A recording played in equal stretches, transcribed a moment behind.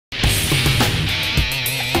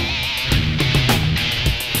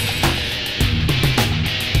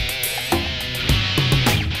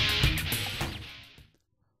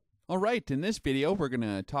right, in this video we're going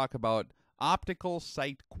to talk about optical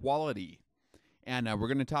sight quality. And we're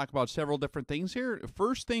going to talk about several different things here.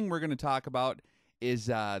 First thing we're going to talk about is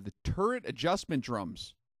the turret adjustment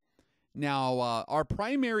drums. Now, our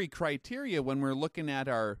primary criteria when we're looking at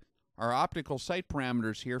our optical sight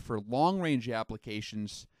parameters here for long-range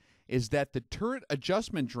applications is that the turret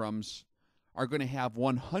adjustment drums are going to have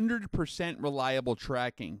 100% reliable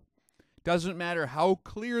tracking. Doesn't matter how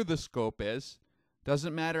clear the scope is.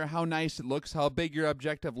 Doesn't matter how nice it looks, how big your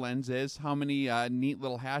objective lens is, how many neat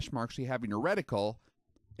little hash marks you have in your reticle.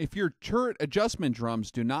 If your turret adjustment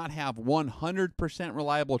drums do not have 100%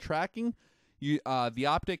 reliable tracking, the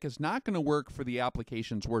optic is not going to work for the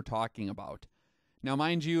applications we're talking about. Now,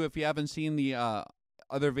 mind you, if you haven't seen the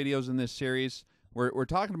other videos in this series, we're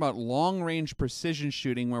talking about long-range precision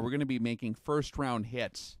shooting where we're going to be making first-round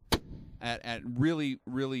hits at really,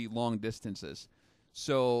 really long distances.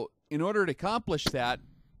 So in order to accomplish that,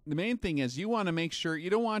 the main thing is you want to make sure you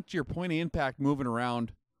don't want your point of impact moving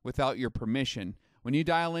around without your permission. When you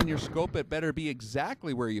dial in your scope, it better be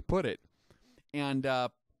exactly where you put it. And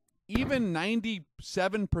even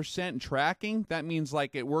 97% tracking, that means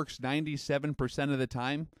like it works 97% of the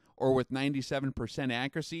time or with 97%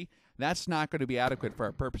 accuracy, that's not going to be adequate for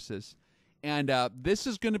our purposes. And this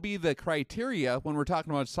is going to be the criteria when we're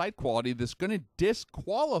talking about sight quality that's going to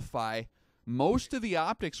disqualify most of the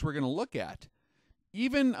optics we're going to look at.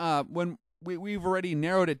 Even when we've already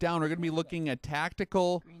narrowed it down, we're going to be looking at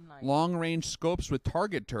tactical long-range scopes with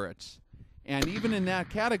target turrets. And even in that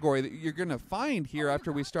category, you're going to find here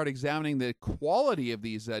after we start examining the quality of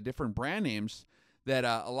these different brand names that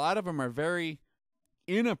a lot of them are very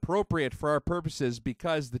inappropriate for our purposes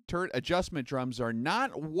because the turret adjustment drums are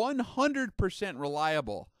not 100%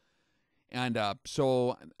 reliable. And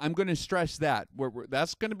so I'm going to stress that.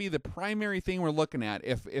 That's going to be the primary thing we're looking at.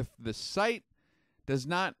 If the sight does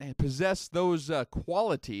not possess those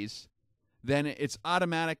qualities, then it's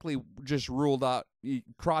automatically just ruled out. You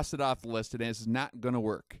cross it off the list, and it's not going to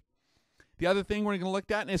work. The other thing we're going to look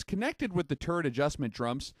at, and is connected with the turret adjustment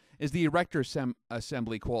drums, is the erector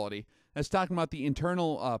assembly quality. That's talking about the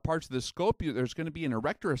internal parts of the scope. There's going to be an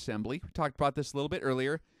erector assembly. We talked about this a little bit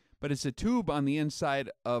earlier, but it's a tube on the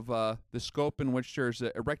inside of the scope in which there's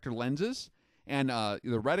erector lenses, and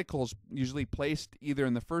the reticle is usually placed either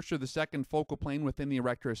in the first or the second focal plane within the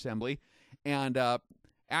erector assembly. And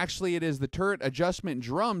actually, it is the turret adjustment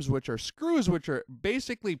drums, which are screws, which are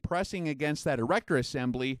basically pressing against that erector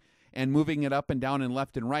assembly and moving it up and down and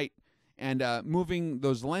left and right, and moving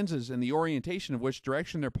those lenses in the orientation of which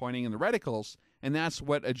direction they're pointing in the reticles, and that's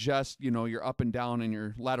what adjusts, your up and down and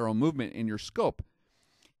your lateral movement in your scope.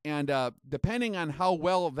 And depending on how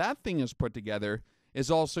well that thing is put together is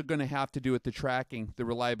also going to have to do with the tracking, the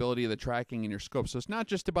reliability of the tracking in your scope. So it's not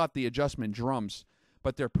just about the adjustment drums,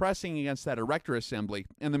 but they're pressing against that erector assembly.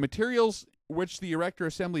 And the materials which the erector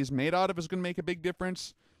assembly is made out of is going to make a big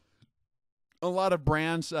difference. A lot of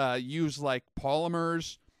brands use like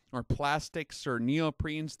polymers or plastics or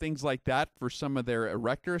neoprenes, things like that for some of their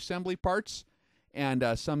erector assembly parts.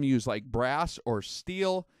 And some use like brass or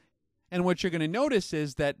steel. And what you're going to notice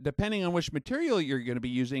is that depending on which material you're going to be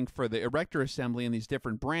using for the erector assembly in these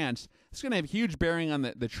different brands, it's going to have huge bearing on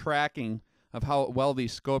the tracking of how well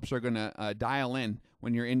these scopes are going to dial in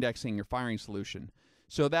when you're indexing your firing solution.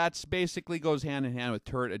 So that's basically goes hand in hand with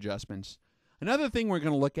turret adjustments. Another thing we're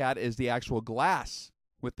going to look at is the actual glass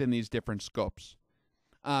within these different scopes.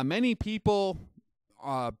 Many people,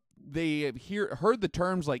 they heard the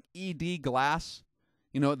terms like ED glass.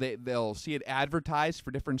 They'll see it advertised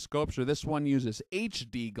for different scopes, or this one uses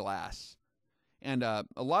HD glass. And a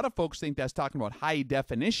lot of folks think that's talking about high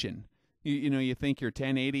definition. You think your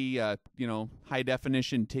 1080, high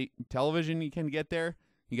definition television you can get there.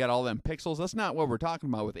 You got all them pixels. That's not what we're talking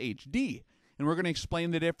about with HD. And we're going to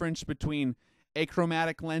explain the difference between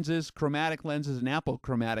achromatic lenses, chromatic lenses, and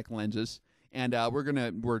apochromatic lenses. And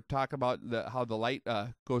we're talking about how the light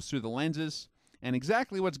goes through the lenses and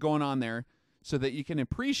exactly what's going on there, so that you can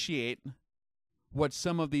appreciate what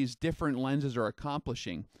some of these different lenses are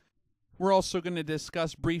accomplishing. We're also going to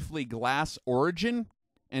discuss briefly glass origin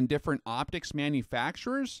and different optics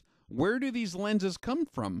manufacturers. Where do these lenses come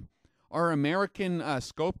from? Are American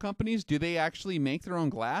scope companies, do they actually make their own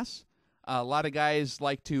glass? A lot of guys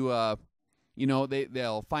like to,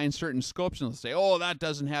 they'll find certain scopes and they'll say, oh, that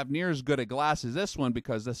doesn't have near as good a glass as this one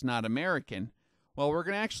because that's not American. Well, we're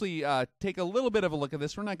going to actually take a little bit of a look at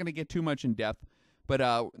this. We're not going to get too much in depth, but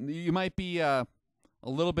you might be a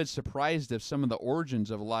little bit surprised of some of the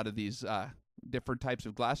origins of a lot of these different types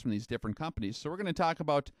of glass from these different companies. So we're going to talk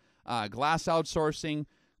about glass outsourcing,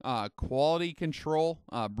 quality control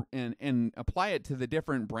and apply it to the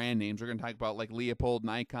different brand names. We're going to talk about like Leupold,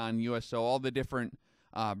 Nikon, USO, all the different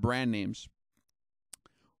brand names.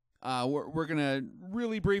 We're going to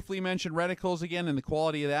really briefly mention reticles again and the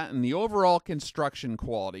quality of that, and the overall construction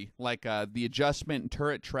quality, like the adjustment and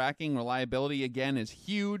turret tracking reliability, again, is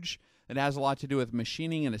huge. It has a lot to do with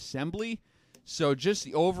machining and assembly. So just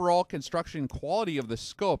the overall construction quality of the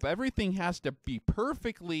scope, everything has to be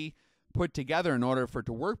perfectly put together in order for it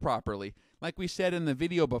to work properly. Like we said in the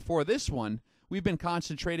video before this one, we've been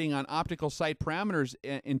concentrating on optical sight parameters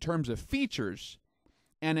in terms of features.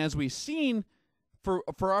 And as we've seen, for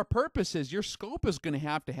our purposes, your scope is going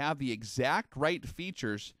to have the exact right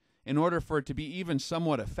features in order for it to be even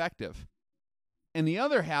somewhat effective. And the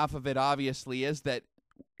other half of it, obviously, is that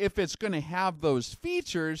if it's going to have those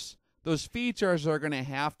features are going to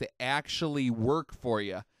have to actually work for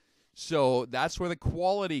you. So that's where the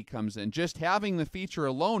quality comes in. Just having the feature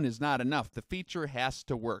alone is not enough. The feature has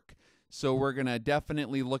to work. So we're going to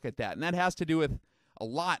definitely look at that. And that has to do with a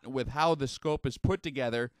lot with how the scope is put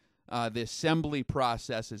together. The assembly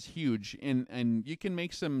process is huge. And you can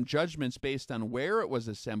make some judgments based on where it was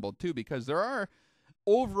assembled, too, because there are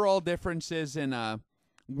overall differences in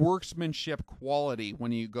workmanship quality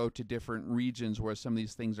when you go to different regions where some of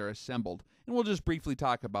these things are assembled. And we'll just briefly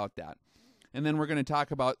talk about that. And then we're going to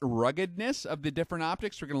talk about ruggedness of the different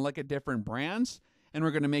optics. We're going to look at different brands, and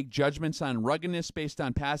we're going to make judgments on ruggedness based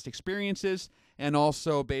on past experiences and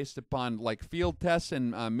also based upon like field tests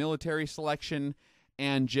and military selection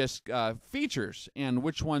and just features and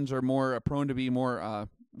which ones are more prone to be more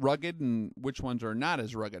rugged and which ones are not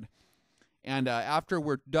as rugged. And after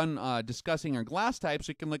we're done discussing our glass types,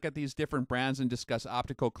 we can look at these different brands and discuss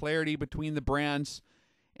optical clarity between the brands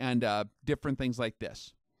and different things like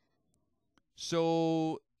this.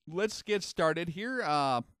 So let's get started here.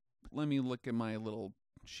 Let me look at my little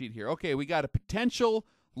sheet here. Okay, we got a potential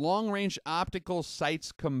long-range optical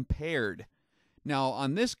sights compared. Now,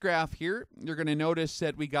 on this graph here, you're going to notice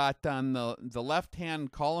that we got on the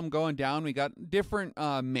left-hand column going down, we got different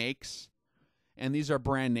makes. And these are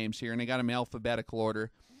brand names here, and I got them in alphabetical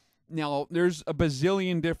order. Now, there's a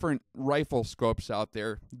bazillion different rifle scopes out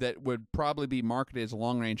there that would probably be marketed as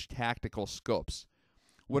long-range tactical scopes.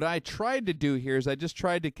 What I tried to do here is I just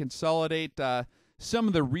tried to consolidate some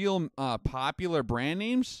of the real popular brand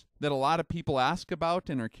names that a lot of people ask about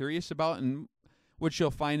and are curious about, and which you'll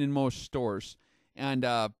find in most stores. And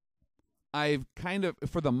I've kind of,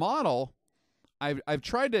 for the model, I've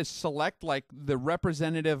tried to select like the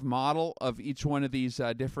representative model of each one of these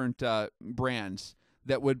different brands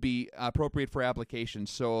that would be appropriate for applications.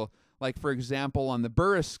 So, like for example, on the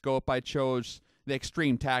Burris scope, I chose the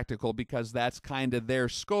Extreme Tactical because that's kind of their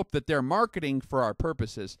scope that they're marketing for our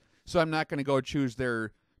purposes. So I'm not going to go choose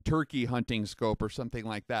their turkey hunting scope or something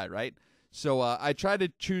like that, right? So I try to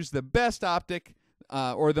choose the best optic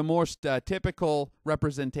or the most typical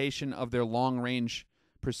representation of their long-range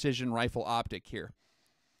precision rifle optic here.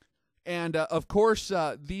 And of course,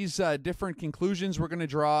 these different conclusions we're going to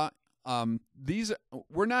draw,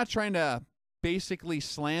 we're not trying to basically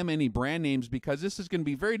slam any brand names because this is going to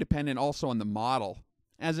be very dependent also on the model.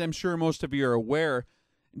 As I'm sure most of you are aware,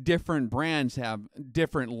 different brands have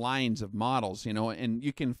different lines of models, you know, and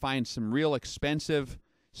you can find some real expensive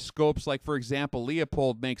scopes. Like, for example,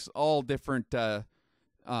 Leupold makes all different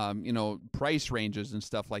price ranges and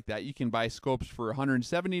stuff like that. You can buy scopes for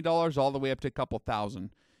 $170 all the way up to a couple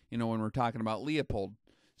thousand, you know, when we're talking about Leupold.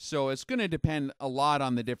 So it's going to depend a lot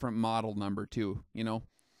on the different model number too, you know.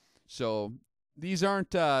 So these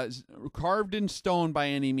aren't carved in stone by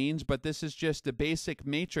any means, but this is just a basic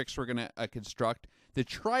matrix we're going to construct to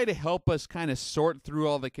try to help us kind of sort through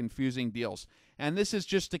all the confusing deals. And this is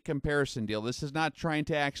just a comparison deal. This is not trying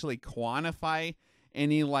to actually quantify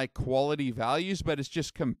any like quality values, but it's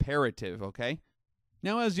just comparative, okay?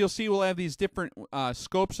 Now, as you'll see, we'll have these different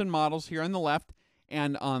scopes and models here on the left,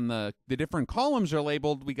 and on the different columns are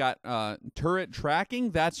labeled. We got turret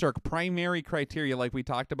tracking. That's our primary criteria like we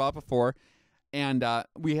talked about before. And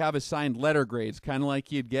we have assigned letter grades, kind of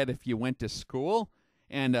like you'd get if you went to school.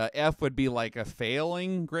 And F would be like a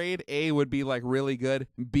failing grade. A would be like really good.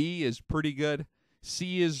 B is pretty good.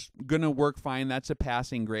 C is going to work fine. That's a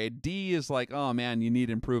passing grade. D is like, oh, man, you need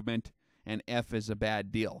improvement. And F is a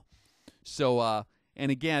bad deal. So,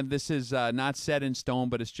 and again, this is not set in stone,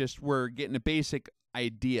 but it's just we're getting a basic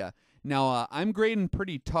idea. Now, I'm grading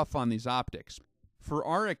pretty tough on these optics. For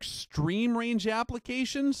our extreme range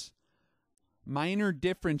applications, minor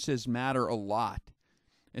differences matter a lot,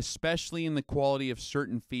 especially in the quality of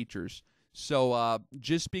certain features. So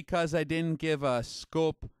just because I didn't give a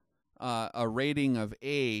scope a rating of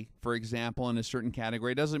A, for example, in a certain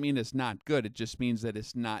category, doesn't mean it's not good. It just means that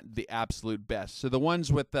it's not the absolute best. So the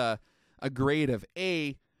ones with a grade of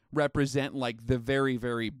A represent like the very,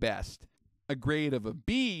 very best. A grade of a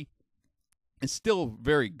B is still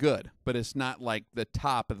very good, but it's not like the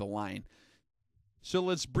top of the line. So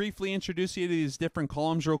let's briefly introduce you to these different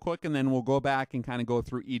columns real quick, and then we'll go back and kind of go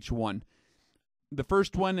through each one. The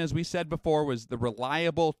first one, as we said before, was the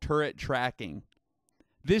reliable turret tracking.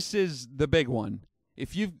 This is the big one.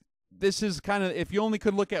 If you only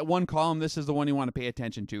could look at one column, this is the one you want to pay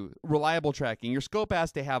attention to. Reliable tracking. Your scope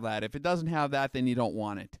has to have that. If it doesn't have that, then you don't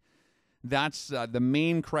want it. That's the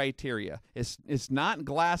main criteria. It's not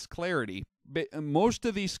glass clarity. But most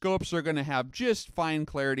of these scopes are going to have just fine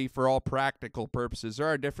clarity for all practical purposes. There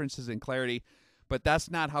are differences in clarity, but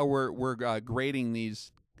that's not how we're grading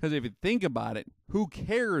these. Because if you think about it, who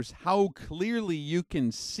cares how clearly you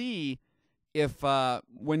can see if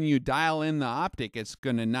when you dial in the optic, it's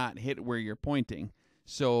going to not hit where you're pointing.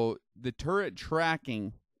 So the turret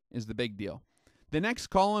tracking is the big deal. The next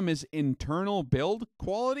column is internal build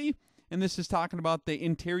quality. And this is talking about the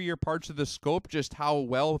interior parts of the scope, just how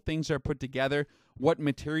well things are put together, what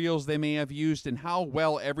materials they may have used, and how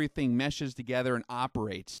well everything meshes together and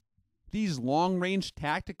operates. These long-range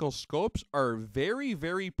tactical scopes are very,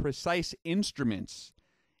 very precise instruments.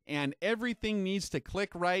 And everything needs to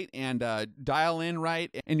click right and dial in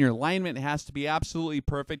right, and your alignment has to be absolutely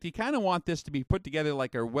perfect. You kind of want this to be put together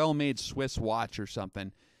like a well-made Swiss watch or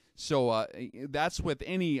something. So that's with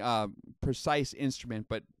any precise instrument,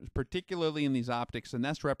 but particularly in these optics, and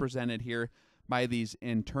that's represented here by these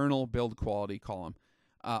internal build quality column.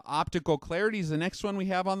 Optical clarity is the next one we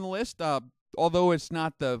have on the list. Although it's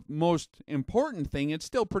not the most important thing, it's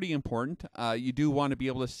still pretty important. You do want to be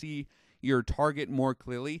able to see your target more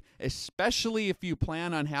clearly, especially if you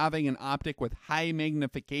plan on having an optic with high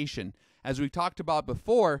magnification. As we talked about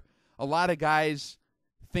before, a lot of guys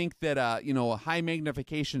think that a high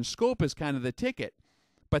magnification scope is kind of the ticket,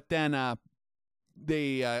 but then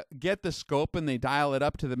they get the scope and they dial it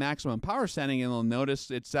up to the maximum power setting, and they'll notice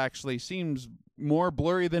it's actually seems more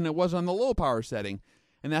blurry than it was on the low power setting,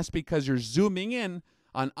 and that's because you're zooming in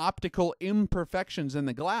on optical imperfections in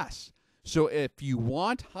the glass. So if you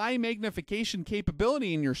want high magnification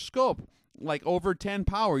capability in your scope, like over 10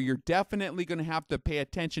 power, you're definitely going to have to pay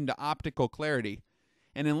attention to optical clarity.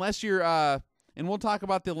 And unless you're and we'll talk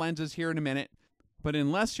about the lenses here in a minute, but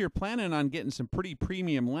unless you're planning on getting some pretty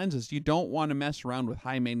premium lenses, you don't want to mess around with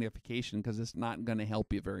high magnification because it's not going to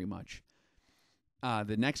help you very much.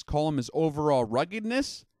 The next column is overall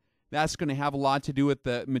ruggedness. That's going to have a lot to do with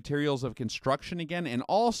the materials of construction again, and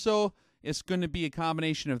also it's going to be a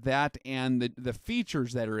combination of that and the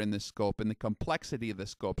features that are in the scope and the complexity of the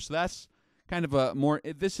scope. So that's kind of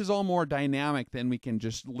this is all more dynamic than we can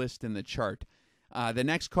just list in the chart. The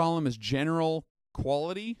next column is general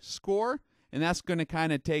quality score, and that's going to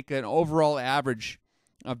kind of take an overall average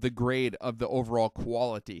of the grade of the overall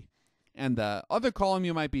quality. And the other column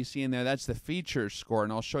you might be seeing there, that's the features score,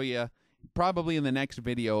 and I'll show you probably in the next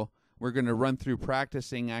video. We're going to run through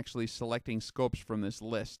practicing actually selecting scopes from this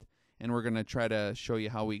list, and we're going to try to show you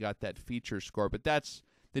how we got that feature score. But that's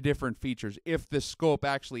the different features. If the scope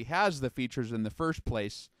actually has the features in the first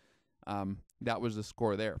place, that was the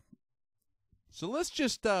score there. So let's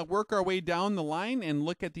just work our way down the line and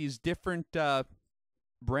look at these different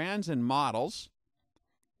brands and models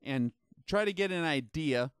and try to get an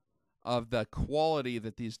idea of the quality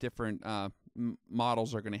that these different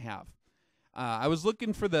models are going to have. I was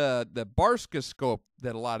looking for the Barska scope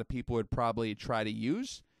that a lot of people would probably try to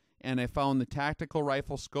use, and I found the tactical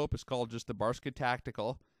rifle scope. It's called just the Barska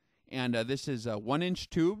Tactical, and this is a 1-inch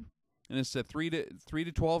tube, and it's a 3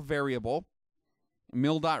 to 12 variable,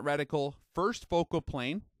 mil-dot reticle, first focal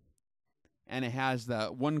plane, and it has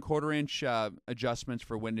the 1/4 inch adjustments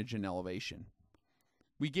for windage and elevation.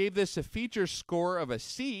 We gave this a feature score of a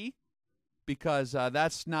C because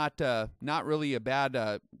that's not really a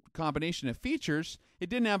bad combination of features. It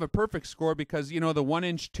didn't have a perfect score because, the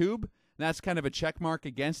 1-inch tube, that's kind of a check mark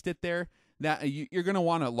against it there. That you're going to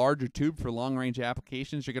want a larger tube for long-range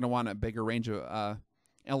applications. You're going to want a bigger range of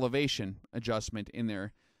elevation adjustment in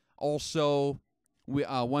there. Also,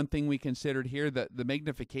 one thing we considered here, that the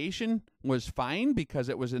magnification was fine because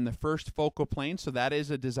it was in the first focal plane, so that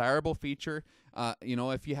is a desirable feature.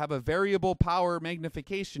 If you have a variable power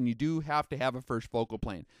magnification, you do have to have a first focal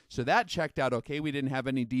plane. So that checked out okay. We didn't have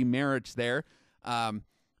any demerits there.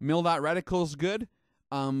 Mil-dot reticle is good,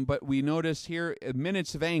 but we notice here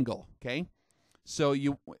minutes of angle, okay? So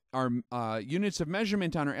our units of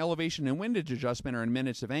measurement on our elevation and windage adjustment are in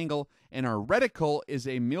minutes of angle, and our reticle is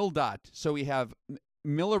a mil-dot. So we have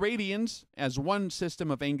milliradians as one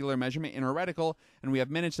system of angular measurement in our reticle, and we have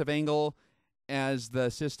minutes of angle as the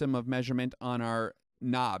system of measurement on our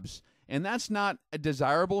knobs. And that's not a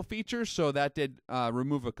desirable feature, so that did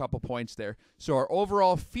remove a couple points there. So our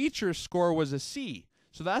overall feature score was a C.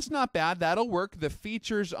 So that's not bad. That'll work. The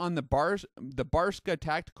features on the Barska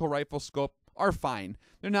tactical rifle scope are fine.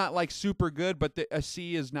 They're not like super good, but a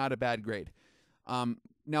C is not a bad grade.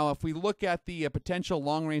 Now, if we look at the potential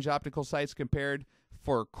long-range optical sights compared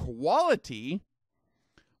for quality,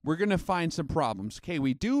 we're going to find some problems. Okay,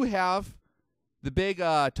 we do have the big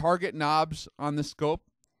target knobs on the scope,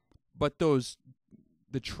 but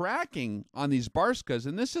the tracking on these Barskas,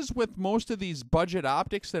 and this is with most of these budget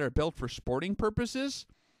optics that are built for sporting purposes,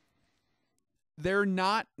 they're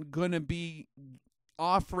not going to be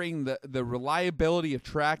offering the reliability of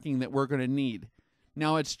tracking that we're going to need.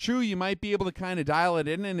 Now, it's true you might be able to kind of dial it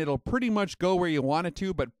in and it'll pretty much go where you want it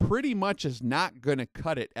to, but pretty much is not going to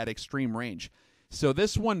cut it at extreme range. So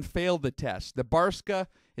this one failed the test. The Barska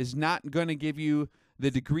is not going to give you the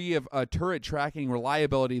degree of turret tracking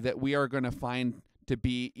reliability that we are going to find to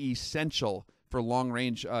be essential for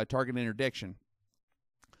long-range target interdiction.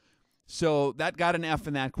 So that got an F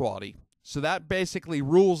in that quality. So that basically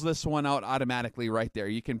rules this one out automatically right there.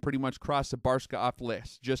 You can pretty much cross the Barska off the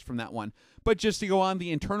list just from that one. But just to go on,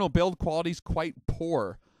 the internal build quality is quite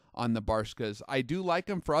poor on the Barskas. I do like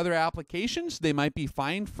them for other applications. They might be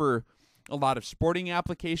fine for a lot of sporting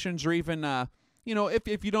applications, or even,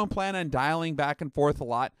 if you don't plan on dialing back and forth a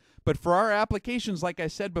lot. But for our applications, like I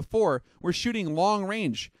said before, we're shooting long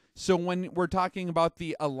range. So when we're talking about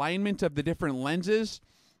the alignment of the different lenses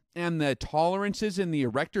and the tolerances in the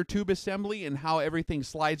erector tube assembly and how everything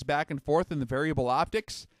slides back and forth in the variable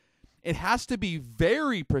optics, it has to be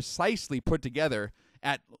very precisely put together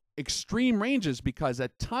at extreme ranges, because a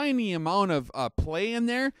tiny amount of play in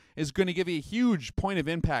there is going to give you a huge point of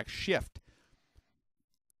impact shift.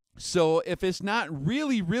 So if it's not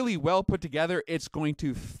really, really well put together, it's going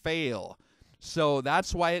to fail. So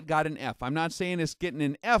that's why it got an F. I'm not saying it's getting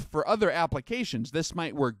an F for other applications. This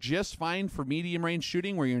might work just fine for medium range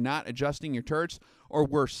shooting where you're not adjusting your turrets, or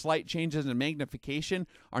where slight changes in magnification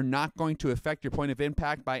are not going to affect your point of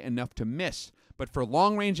impact by enough to miss. But for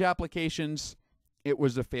long range applications, it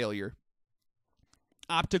was a failure.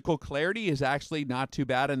 Optical clarity is actually not too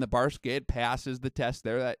bad in the Barska. It passes the test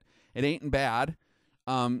there. That it ain't bad.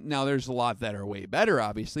 Now, there's a lot that are way better,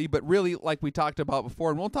 obviously, but really, like we talked about before,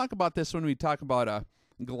 and we'll talk about this when we talk about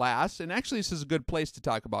glass, and actually this is a good place to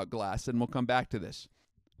talk about glass, and we'll come back to this.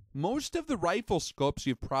 Most of the rifle scopes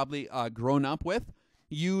you've probably grown up with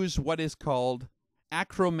use what is called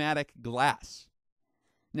achromatic glass.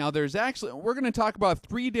 Now, there's actually, we're going to talk about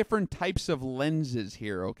 3 different types of lenses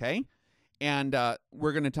here, okay? And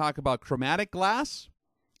we're going to talk about chromatic glass,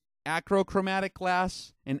 achrochromatic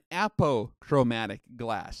glass, and apochromatic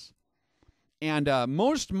glass. And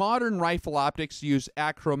most modern rifle optics use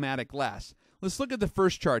achromatic glass. Let's look at the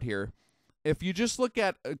first chart here. If you just look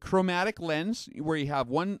at a chromatic lens, where you have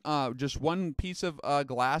just one piece of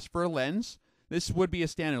glass for a lens, this would be a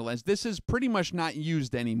standard lens. This is pretty much not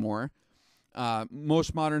used anymore.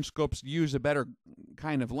 Most modern scopes use a better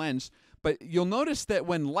kind of lens. But you'll notice that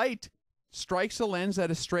when light strikes a lens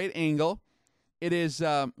at a straight angle, it is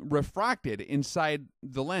refracted inside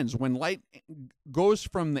the lens. When light goes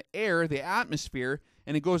from the air, the atmosphere,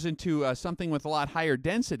 and it goes into something with a lot higher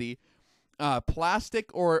density, plastic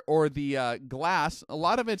or the glass, a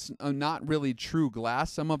lot of it's not really true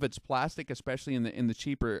glass. Some of it's plastic, especially in the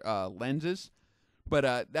cheaper lenses.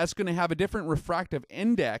 But that's going to have a different refractive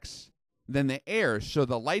index than the air, so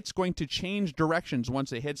the light's going to change directions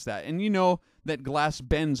once it hits that. And you know that glass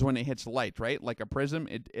bends when it hits light, right? Like a prism,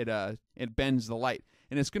 it bends the light,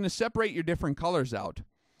 and it's going to separate your different colors out.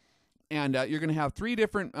 And you're going to have 3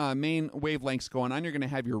 different main wavelengths going on. You're going to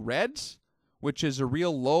have your reds, which is a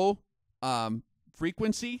real low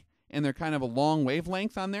frequency, and they're kind of a long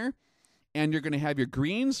wavelength on there. And you're going to have your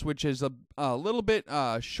greens, which is a little bit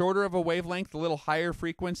shorter of a wavelength, a little higher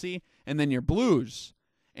frequency, and then your blues.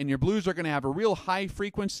 And your blues are going to have a real high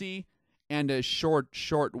frequency and a short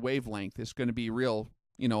wavelength. It's going to be real,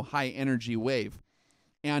 high energy wave.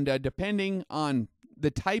 And depending on the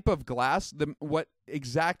type of glass, what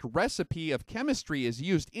exact recipe of chemistry is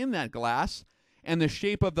used in that glass, and the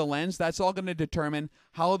shape of the lens, that's all going to determine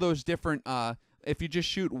how those different, if you just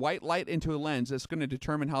shoot white light into a lens, it's going to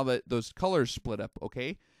determine how those colors split up,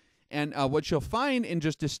 okay? And what you'll find in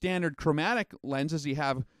just a standard chromatic lens is you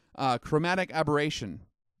have chromatic aberration.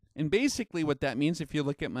 And basically what that means, if you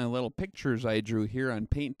look at my little pictures I drew here on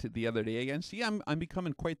paint the other day again, see, I'm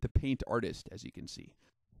becoming quite the paint artist, as you can see.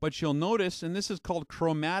 But you'll notice, and this is called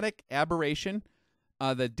chromatic aberration,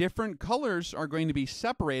 the different colors are going to be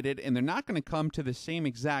separated, and they're not going to come to the same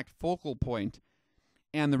exact focal point.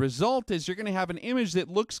 And the result is you're going to have an image that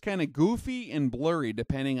looks kind of goofy and blurry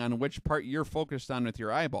depending on which part you're focused on with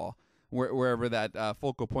your eyeball, wherever that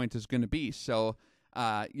focal point is going to be. So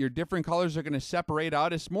your different colors are going to separate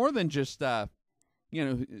out. It's more than just,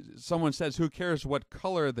 someone says, who cares what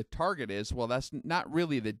color the target is? Well, that's not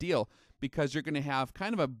really the deal, because you're going to have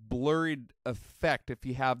kind of a blurred effect if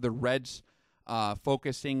you have the reds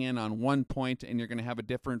focusing in on one point, and you're going to have a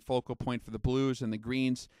different focal point for the blues and the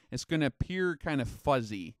greens. It's going to appear kind of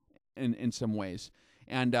fuzzy in some ways.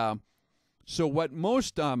 And so what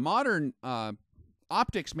most modern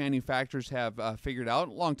optics manufacturers have figured out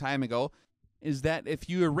a long time ago is that if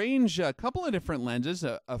you arrange a couple of different lenses,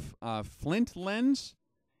 a flint lens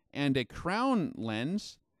and a crown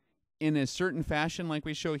lens, in a certain fashion like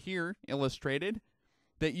we show here illustrated,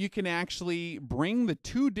 that you can actually bring the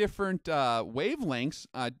two different wavelengths,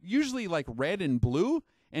 usually like red and blue,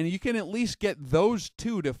 and you can at least get those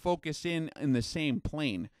two to focus in the same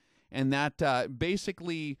plane. And that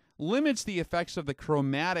basically limits the effects of the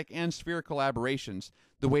chromatic and spherical aberrations,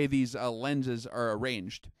 the way these lenses are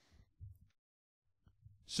arranged.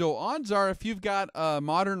 So odds are, if you've got a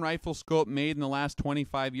modern rifle scope made in the last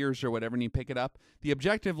 25 years or whatever, and you pick it up, the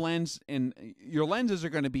objective lens and your lenses are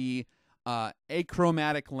going to be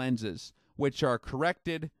achromatic lenses, which are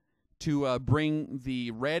corrected to bring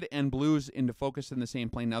the red and blues into focus in the same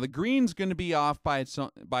plane. Now, the green's going to be off by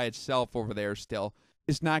itself over there still.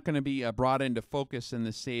 It's not going to be brought into focus in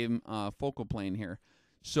the same focal plane here.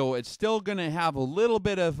 So it's still going to have a little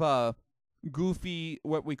bit of goofy,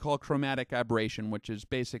 what we call chromatic aberration, which is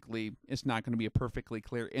basically, it's not going to be a perfectly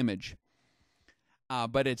clear image.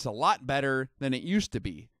 But it's a lot better than it used to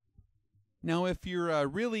be. Now, if you're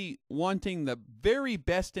really wanting the very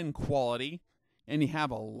best in quality and you have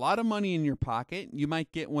a lot of money in your pocket, you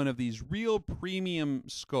might get one of these real premium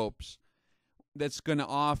scopes that's going to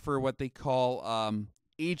offer what they call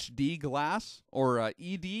HD glass or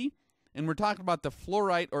ED. And we're talking about the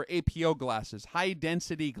fluorite or APO glasses,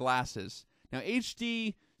 high-density glasses. Now,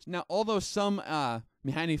 HD, although some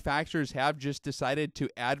manufacturers have just decided to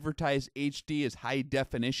advertise HD as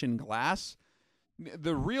high-definition glass,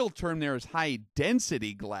 the real term there is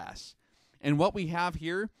high-density glass. And what we have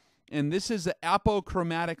here, and this is an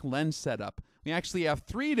apochromatic lens setup. We actually have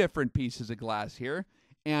 3 different pieces of glass here,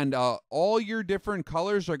 and all your different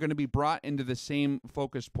colors are going to be brought into the same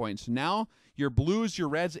focus points. Now, your blues, your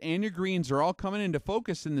reds, and your greens are all coming into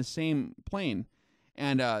focus in the same plane.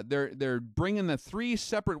 And they're bringing the 3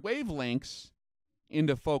 separate wavelengths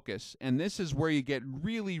into focus. And this is where you get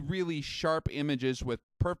really, really sharp images with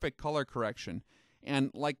perfect color correction.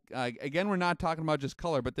 And like again, we're not talking about just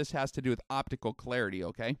color, but this has to do with optical clarity,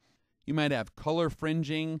 okay? You might have color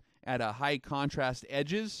fringing at a high contrast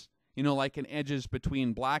edges, like in edges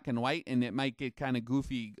between black and white, and it might get kind of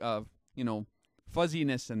goofy,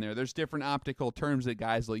 fuzziness in there. There's different optical terms that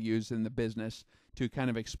guys will use in the business to kind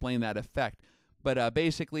of explain that effect. But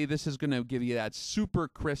basically, this is going to give you that super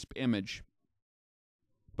crisp image.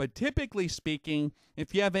 But typically speaking,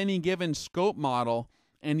 if you have any given scope model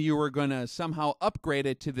and you were going to somehow upgrade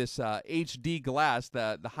it to this HD glass,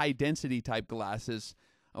 the high-density type glasses,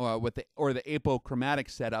 or the apochromatic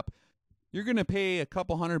setup, you're going to pay a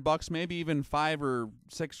couple $100, maybe even $500 or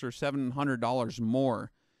 $600 or $700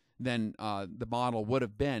 more than the model would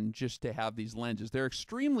have been just to have these lenses. They're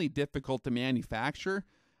extremely difficult to manufacture.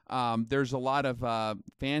 There's a lot of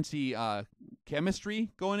fancy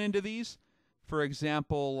chemistry going into these. For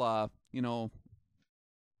example,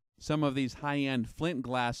 some of these high-end flint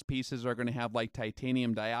glass pieces are going to have like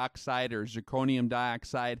titanium dioxide or zirconium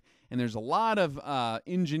dioxide, and there's a lot of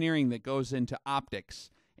engineering that goes into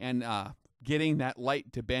optics and getting that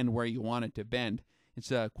light to bend where you want it to bend.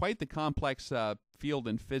 It's quite the complex field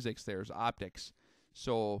in physics. There's optics.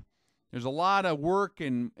 So there's a lot of work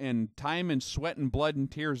and time and sweat and blood and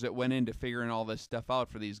tears that went into figuring all this stuff out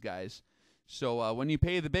for these guys. So when you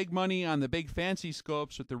pay the big money on the big fancy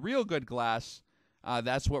scopes with the real good glass,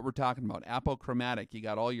 that's what we're talking about, apochromatic. You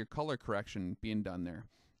got all your color correction being done there.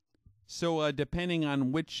 So depending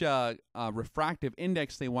on which refractive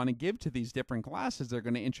index they want to give to these different glasses, they're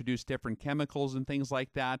going to introduce different chemicals and things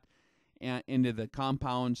like that into the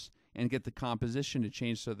compounds and get the composition to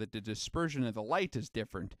change so that the dispersion of the light is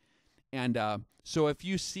different. And so if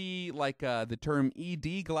you see like the term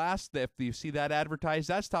ED glass, if you see that advertised,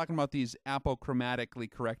 that's talking about these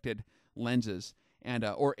apochromatically corrected lenses. And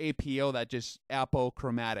or APO, that just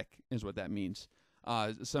apochromatic is what that means.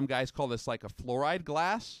 Some guys call this like a fluoride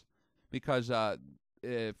glass because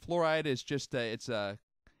fluoride is just it's a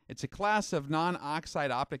class of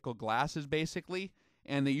non-oxide optical glasses basically,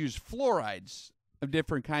 and they use fluorides of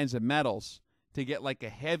different kinds of metals to get like a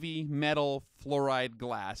heavy metal fluoride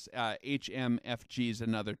glass. HMFG is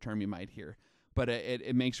another term you might hear, but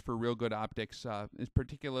it makes for real good optics,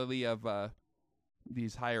 particularly of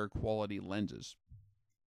these higher quality lenses.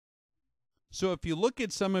 So if you look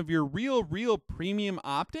at some of your real premium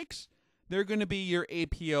optics, they're going to be your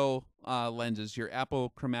APO lenses, your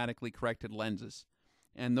apochromatically corrected lenses.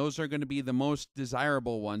 And those are going to be the most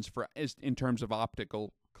desirable ones in terms of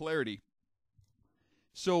optical clarity.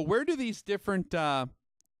 So where do these different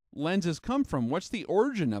lenses come from? What's the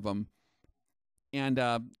origin of them? And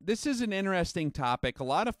this is an interesting topic. A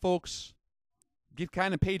lot of folks get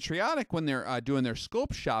kind of patriotic when they're doing their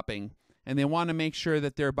scope shopping, and they want to make sure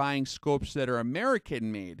that they're buying scopes that are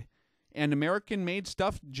American-made. And American-made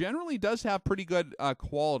stuff generally does have pretty good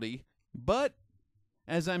quality, but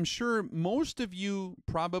as I'm sure most of you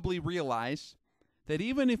probably realize, that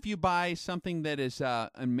even if you buy something that is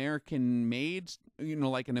American-made,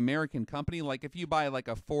 like an American company, like if you buy like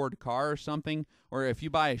a Ford car or something, or if you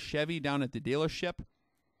buy a Chevy down at the dealership,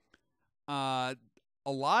 a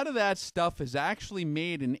lot of that stuff is actually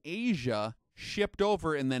made in Asia, shipped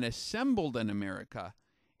over, and then assembled in America.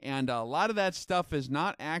 And a lot of that stuff is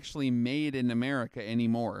not actually made in America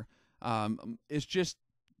anymore. It's just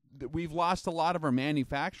that we've lost a lot of our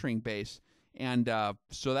manufacturing base. And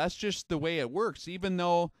so that's just the way it works. Even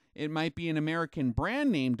though it might be an American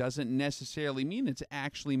brand name, doesn't necessarily mean it's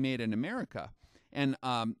actually made in America. And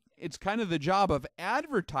it's kind of the job of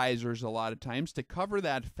advertisers a lot of times to cover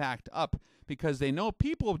that fact up, because they know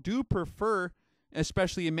people do prefer,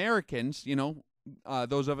 especially Americans,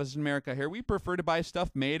 those of us in America here, we prefer to buy stuff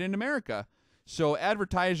made in America. So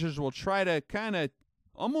advertisers will try to kind of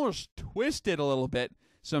almost twist it a little bit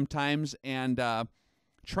sometimes and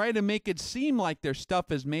try to make it seem like their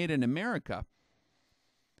stuff is made in America.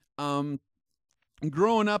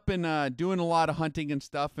 Growing up and doing a lot of hunting and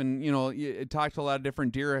stuff, and you talk to a lot of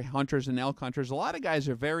different deer hunters and elk hunters, a lot of guys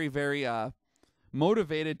are very, very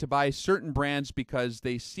motivated to buy certain brands because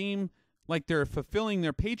they seem like they're fulfilling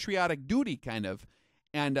their patriotic duty, kind of.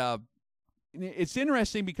 And it's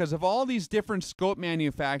interesting because of all these different scope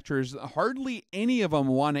manufacturers, hardly any of them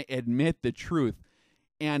want to admit the truth.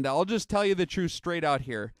 And I'll just tell you the truth straight out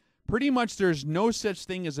here. Pretty much there's no such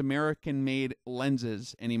thing as American-made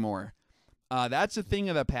lenses anymore. That's a thing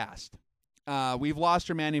of the past. We've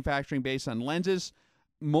lost our manufacturing base on lenses.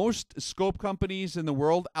 Most scope companies in the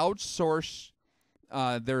world outsource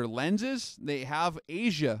their lenses. They have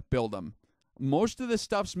Asia build them. Most of the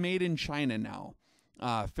stuff's made in China now.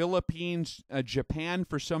 Philippines, Japan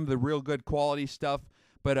for some of the real good quality stuff.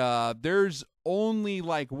 But there's only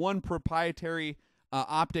like one proprietary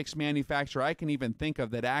optics manufacturer I can even think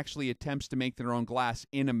of that actually attempts to make their own glass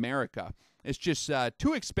in America. It's just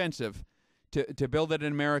too expensive to build it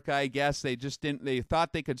in America, I guess. They just didn't. They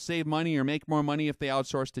thought they could save money or make more money if they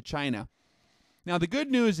outsourced to China. Now, the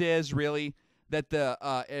good news is really that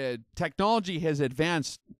the technology has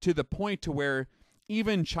advanced to the point to where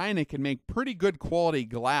even China can make pretty good quality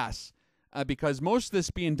glass because most of this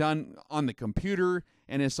being done on the computer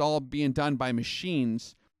and it's all being done by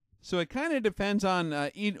machines. So it kind of depends on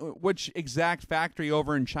which exact factory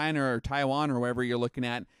over in China or Taiwan or wherever you're looking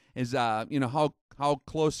at is how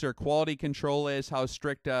close their quality control is, how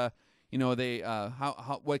strict they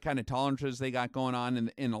what kind of tolerances they got going on,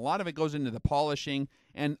 and a lot of it goes into the polishing.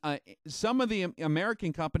 And some of the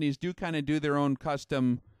American companies do kind of do their own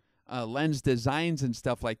custom lens designs and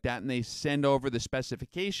stuff like that, and they send over the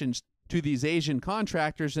specifications to these Asian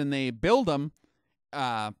contractors, and they build them,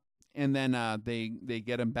 and then they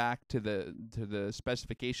get them back to the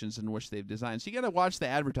specifications in which they've designed. So you got to watch the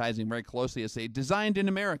advertising very closely. As they designed in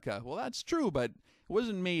America. Well, that's true, but it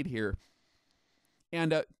wasn't made here.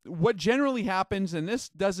 And what generally happens, and this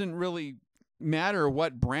doesn't really matter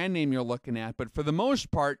what brand name you're looking at, but for the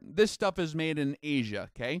most part, this stuff is made in Asia,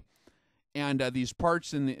 okay? And these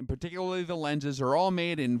parts, and particularly the lenses, are all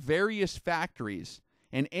made in various factories.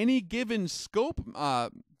 And any given scope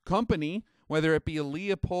company, whether it be a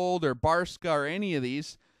Leupold or Barska or any of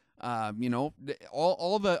these, all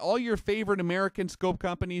your favorite American scope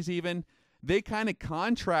companies even, they kind of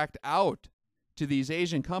contract out to these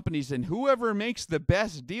Asian companies, and whoever makes the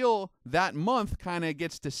best deal that month kind of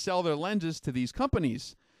gets to sell their lenses to these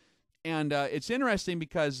companies. And it's interesting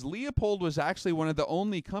because Leupold was actually one of the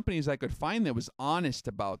only companies I could find that was honest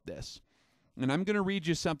about this. And I'm going to read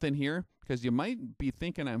you something here because you might be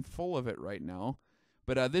thinking I'm full of it right now.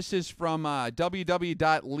 But this is from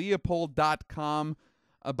www.leupold.com,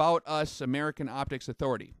 About Us, American Optics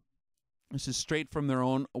Authority. This is straight from their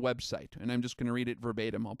own website, and I'm just going to read it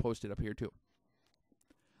verbatim. I'll post it up here too.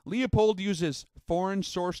 Leupold uses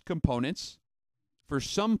foreign-sourced components for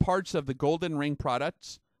some parts of the golden ring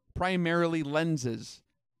products, primarily lenses.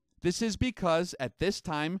 This is because at this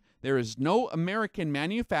time there is no American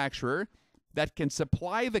manufacturer that can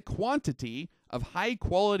supply the quantity of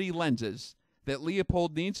high-quality lenses that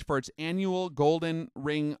Leupold needs for its annual golden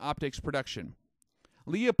ring optics production.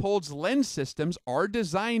 Leupold's lens systems are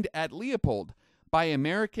designed at Leupold by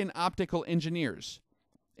American optical engineers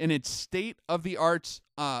in its state-of-the-art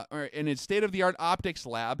optics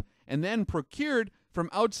lab, and then procured from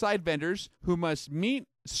outside vendors who must meet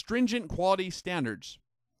stringent quality standards.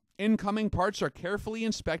 Incoming parts are carefully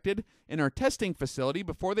inspected in our testing facility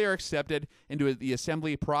before they are accepted into the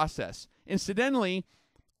assembly process. Incidentally,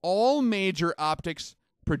 all major optics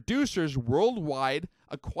producers worldwide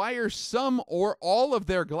acquire some or all of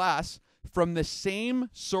their glass from the same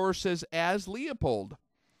sources as Leupold.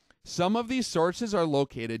 Some of these sources are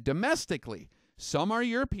located domestically. Some are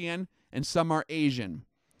European and some are Asian.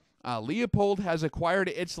 Leupold has acquired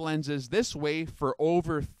its lenses this way for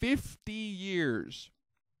over 50 years.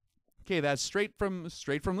 Okay, that's straight from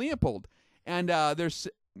Leupold. And there's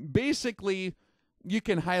basically, you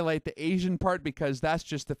can highlight the Asian part because that's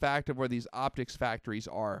just the fact of where these optics factories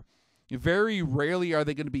are. Very rarely are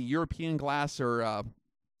they going to be European glass or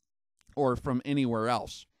from anywhere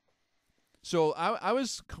else. So I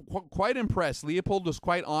was quite impressed. Leupold was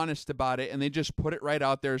quite honest about it, and they just put it right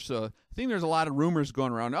out there. So I think there's a lot of rumors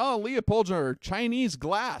going around. Oh, Leupolds are Chinese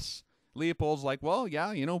glass. Leupold's like, well,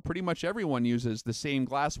 yeah, pretty much everyone uses the same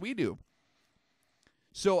glass we do.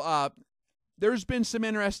 So there's been some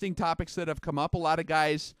interesting topics that have come up. A lot of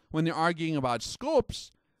guys, when they're arguing about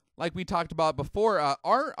scopes, like we talked about before,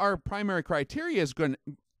 our primary criteria is going,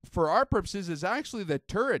 for our purposes, is actually the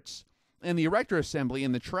turrets and the erector assembly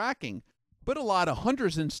and the tracking. But a lot of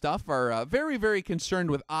hunters and stuff are very, very concerned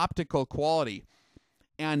with optical quality.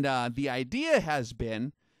 And the idea has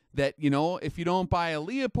been that, if you don't buy a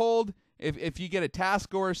Leupold, if you get a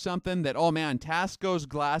Tasco or something, that, oh man, Tasco's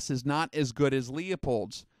glass is not as good as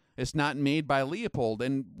Leupold's. It's not made by Leupold.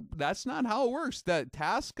 And that's not how it works. The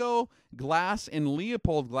Tasco glass and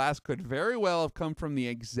Leupold glass could very well have come from the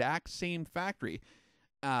exact same factory.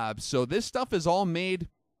 So this stuff is all made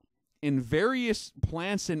in various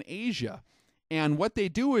plants in Asia. And what they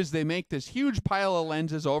do is they make this huge pile of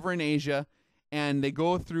lenses over in Asia, and they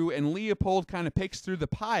go through, and Leupold kind of picks through the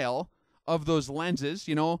pile of those lenses,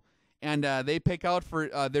 and they pick out for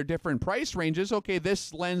their different price ranges. Okay,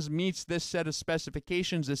 this lens meets this set of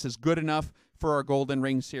specifications. This is good enough for our Golden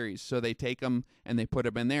Ring series. So they take them and they put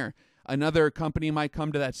them in there. Another company might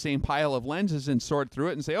come to that same pile of lenses and sort through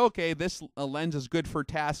it and say, okay, this lens is good for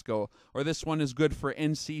Tasco, or this one is good for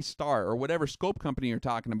NC Star, or whatever scope company you're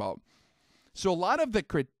talking about. So a lot of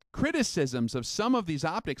the criticisms of some of these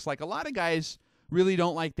optics, like a lot of guys really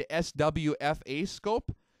don't like the SWFA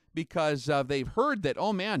scope because they've heard that,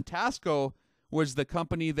 oh man, Tasco was the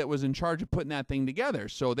company that was in charge of putting that thing together.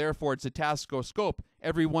 So therefore it's a Tasco scope.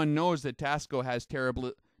 Everyone knows that Tasco has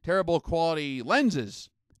terrible quality lenses.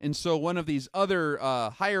 And so one of these other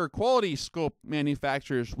higher quality scope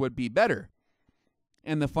manufacturers would be better.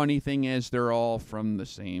 And the funny thing is they're all from the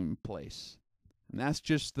same place. And that's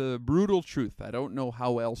just the brutal truth. I don't know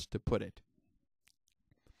how else to put it.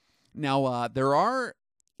 Now, there are,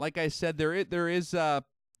 like I said, there is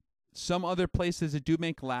some other places that do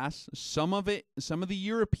make glass. Some of the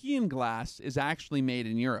European glass is actually made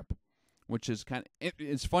in Europe, which is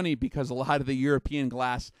it's funny because a lot of the European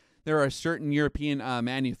glass, there are certain European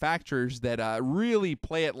manufacturers that really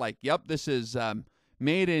play it like, yep, this is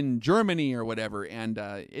made in Germany or whatever, and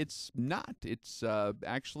it's not. It's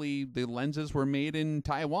actually the lenses were made in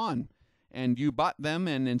Taiwan, and you bought them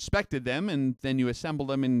and inspected them, and then you assembled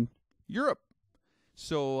them in Europe.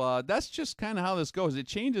 So that's just kind of how this goes. It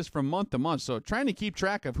changes from month to month, so trying to keep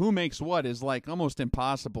track of who makes what is like almost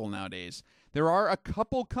impossible nowadays. There are a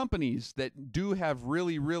couple companies that do have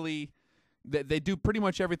really, they do pretty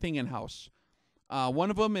much everything in-house. One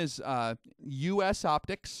of them is US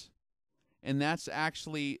Optics, and that's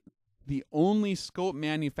actually the only scope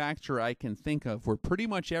manufacturer I can think of where pretty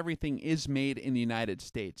much everything is made in the United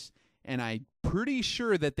States. And I'm pretty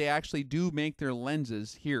sure that they actually do make their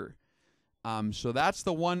lenses here. So that's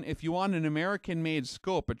the one. If you want an American-made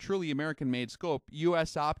scope, a truly American-made scope,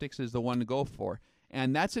 US Optics is the one to go for.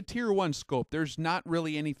 And that's a Tier 1 scope. There's not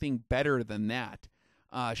really anything better than that.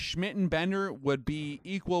 Schmidt & Bender would be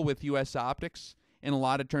equal with US Optics in a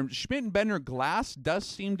lot of terms. Schmidt & Bender glass does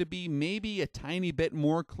seem to be maybe a tiny bit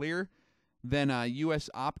more clear than US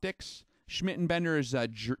Optics. Schmidt & Bender is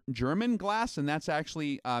German glass, and that's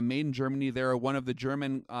actually made in Germany. They're one of the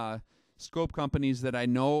German scope companies that I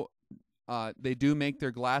know They do make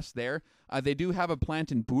their glass there. They do have a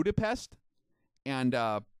plant in Budapest, and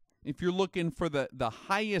if you're looking for the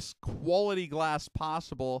highest quality glass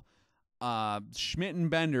possible, Schmidt and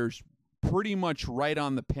Bender's pretty much right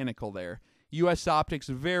on the pinnacle there. U.S. Optics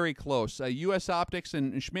very close. U.S. Optics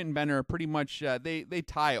and Schmidt and Bender are pretty much they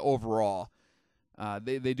tie overall.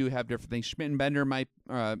 They do have different things. Schmidt and Bender might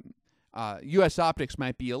U.S. Optics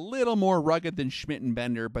might be a little more rugged than Schmidt and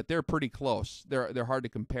Bender, but they're pretty close. They're hard to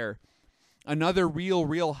compare. Another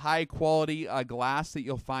real high quality glass that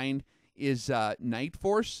you'll find is Night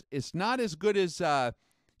Force. It's not as good as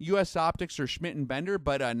U.S. Optics or Schmidt and Bender,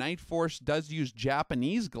 but Night Force does use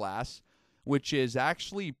Japanese glass, which is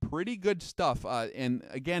actually pretty good stuff. And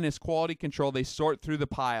again, it's quality control. They sort through the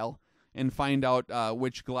pile and find out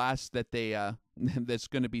which glass that they that's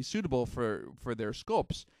going to be suitable for their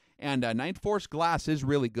scopes. And Night Force glass is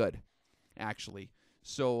really good, actually.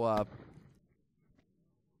 So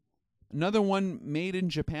another one made in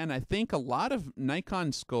Japan. I think a lot of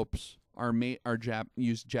Nikon scopes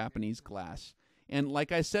use Japanese glass. And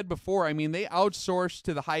like I said before, I mean, they outsource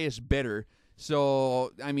to the highest bidder.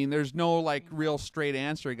 So, I mean, there's no, like, real straight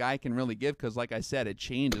answer a guy can really give because, like I said, it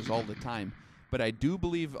changes all the time. But I do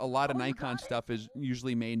believe a lot of Nikon stuff is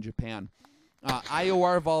usually made in Japan.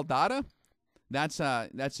 IOR Valdata, that's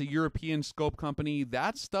a European scope company.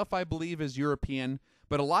 That stuff, I believe, is European.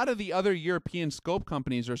 But a lot of the other European scope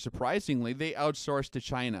companies are, surprisingly, they outsource to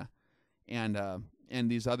China and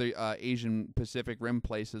these other Asian Pacific Rim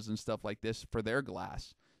places and stuff like this for their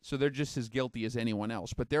glass. So they're just as guilty as anyone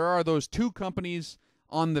else. But there are those two companies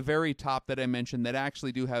on the very top that I mentioned that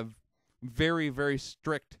actually do have very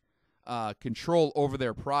strict control over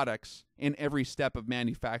their products in every step of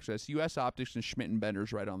manufacture. That's U.S. Optics and Schmidt and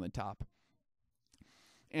Bender's right on the top.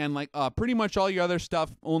 And like pretty much all your other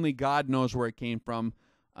stuff, only God knows where it came from.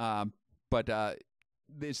 But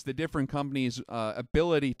it's the different companies'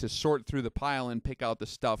 ability to sort through the pile and pick out the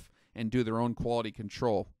stuff and do their own quality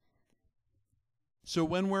control. So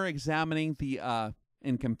when we're examining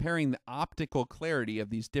and comparing the optical clarity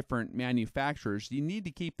of these different manufacturers, you need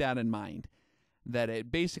to keep that in mind, that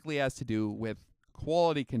it basically has to do with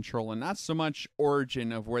quality control and not so much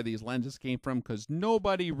origin of where these lenses came from, because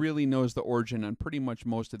nobody really knows the origin on pretty much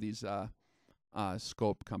most of these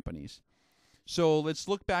scope companies. So let's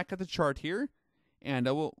look back at the chart here, and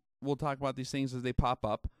we'll talk about these things as they pop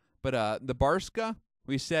up. But the Barska,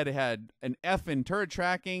 we said it had an F in turret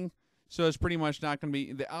tracking, so it's pretty much not going to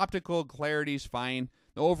be, the optical clarity is fine.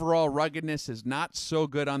 The overall ruggedness is not so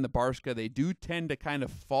good on the Barska. They do tend to kind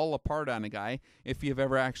of fall apart on a guy if you've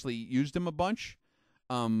ever actually used them a bunch.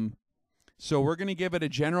 So we're going to give it a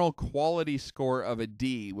general quality score of a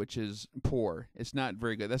D, which is poor. It's not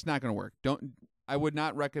very good. That's not going to work. I would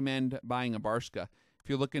not recommend buying a Barska. If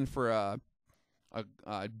you're looking for a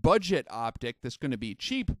budget optic that's going to be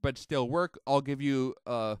cheap but still work, I'll give you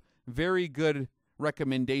a very good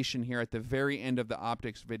recommendation here at the very end of the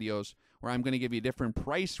optics videos, where I'm going to give you different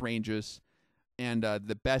price ranges and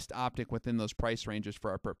the best optic within those price ranges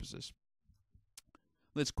for our purposes.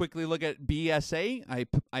 Let's quickly look at BSA.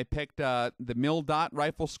 I picked the Mil Dot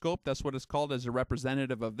rifle scope. That's what it's called, as a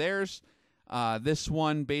representative of theirs. This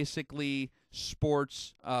one basically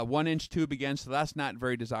sports 1-inch tube again, so that's not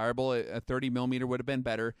very desirable. A 30 millimeter would have been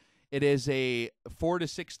better. It is a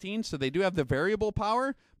 4:16, so they do have the variable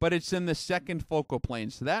power, but it's in the second focal plane,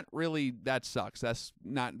 so that sucks. That's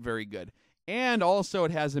not very good. And also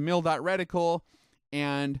it has a Mil Dot reticle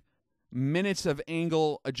and minutes of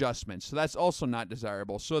angle adjustment, so that's also not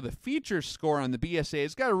desirable. So the feature score on the BSA,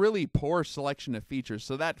 it's got a really poor selection of features,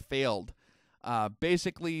 so that failed.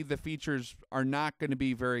 Basically, the features are not going to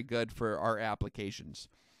be very good for our applications.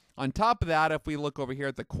 On top of that, if we look over here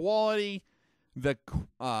at the quality, the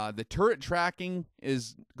turret tracking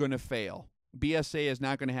is going to fail. BSA is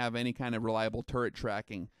not going to have any kind of reliable turret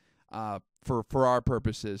tracking for our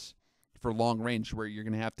purposes for long range, where you're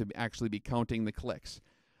going to have to actually be counting the clicks.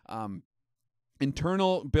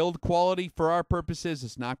 Internal build quality for our purposes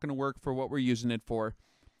is not going to work for what we're using it for.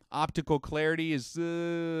 Optical clarity is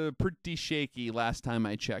pretty shaky last time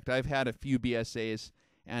I checked. I've had a few BSAs,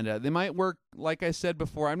 and they might work, like I said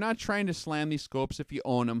before. I'm not trying to slam these scopes if you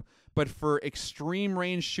own them, but for extreme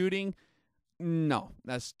range shooting, no,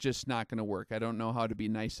 that's just not going to work. I don't know how to be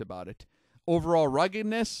nice about it. Overall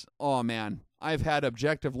ruggedness, oh man, I've had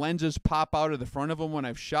objective lenses pop out of the front of them when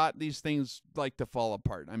I've shot. These things like to fall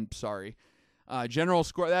apart. I'm sorry. General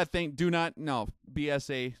score, no,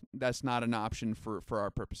 BSA, that's not an option for our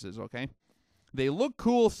purposes, okay? They look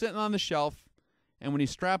cool sitting on the shelf, and when you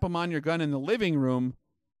strap them on your gun in the living room,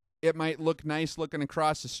 it might look nice looking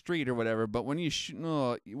across the street or whatever, but when you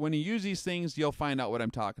use these things, you'll find out what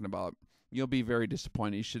I'm talking about. you'll be very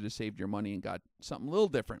disappointed. You should have saved your money and got something a little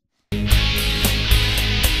different.